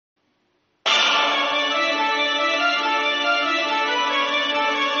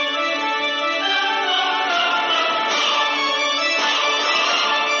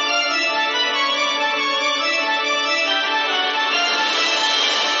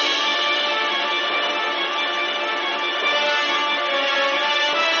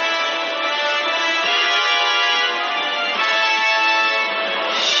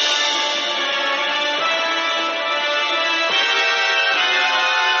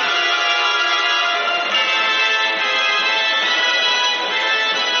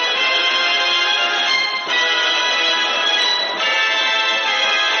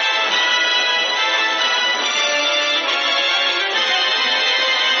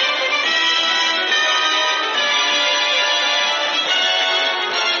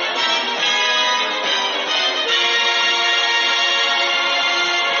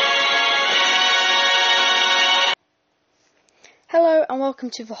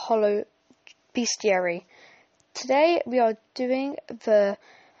welcome to the Hollow Bestiary. Today we are doing the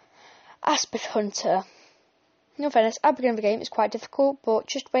Aspid Hunter. In all fairness, at the beginning of the game it's quite difficult, but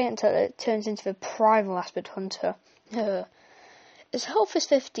just wait until it turns into the Primal Aspid Hunter. Its health is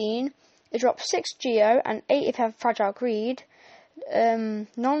 15, it drops 6 Geo and 8 if you have Fragile Greed,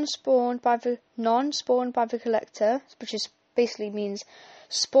 non-spawned by the Collector, which is basically means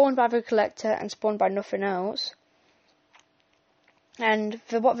spawned by the Collector and spawned by nothing else. And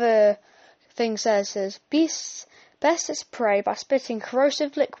what the thing says is, beasts best as prey by spitting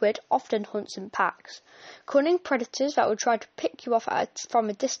corrosive liquid, often hunts in packs. Cunning predators that will try to pick you off from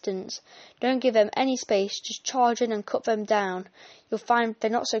a distance. Don't give them any space, just charge in and cut them down. You'll find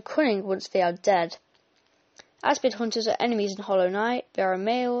they're not so cunning once they are dead. Aspid hunters are enemies in Hollow Knight. They are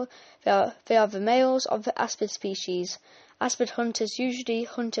the males of the Aspid species. Aspid hunters usually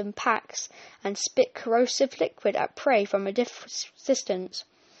hunt in packs and spit corrosive liquid at prey from a distance.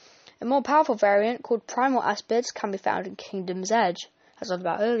 A more powerful variant called Primal Aspids can be found in Kingdom's Edge, as I was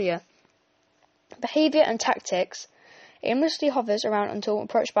about earlier. Behaviour and tactics. It aimlessly hovers around until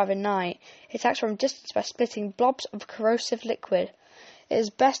approached by the Knight. It attacks from a distance by spitting blobs of corrosive liquid. It is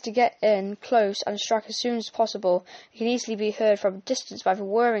best to get in close and strike as soon as possible. It can easily be heard from a distance by the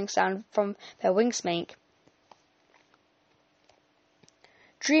whirring sound from their wings make.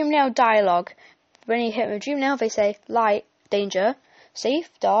 Dreamnail dialogue. When you hit with Dreamnail, they say light, danger, safe,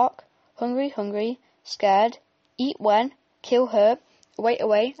 dark, hungry, hungry, scared, eat when, kill her,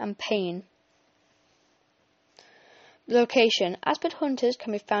 away, and pain. Location. Aspid hunters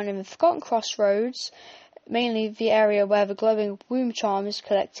can be found in the Forgotten Crossroads, mainly the area where the glowing womb charm is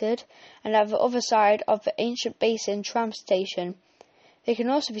collected, and at the other side of the ancient basin tram station. They can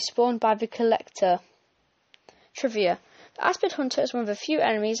also be spawned by the Collector. Trivia. The Aspid Hunter is one of the few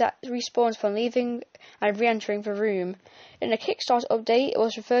enemies that respawns upon leaving and re-entering the room. In a Kickstarter update, it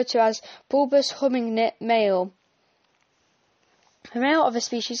was referred to as bulbous humming male. The male of the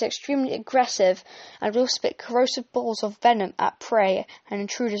species is extremely aggressive and will spit corrosive balls of venom at prey and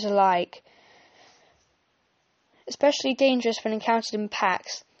intruders alike. Especially dangerous when encountered in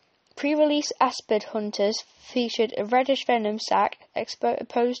packs. Pre-release Aspid Hunters featured a reddish venom sac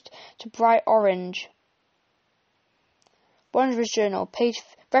opposed to bright orange. Wanderer's Journal, page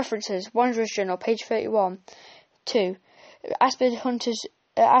references. Wanderer's Journal, page 31. 2. Aspid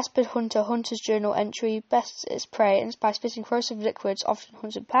Hunter Hunter's Journal entry bests its prey by spitting corrosive liquids, often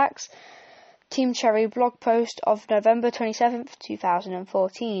hunts in packs. Team Cherry blog post of November 27th,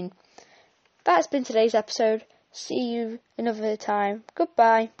 2014. That's been today's episode. See you another time.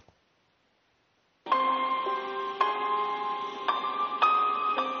 Goodbye.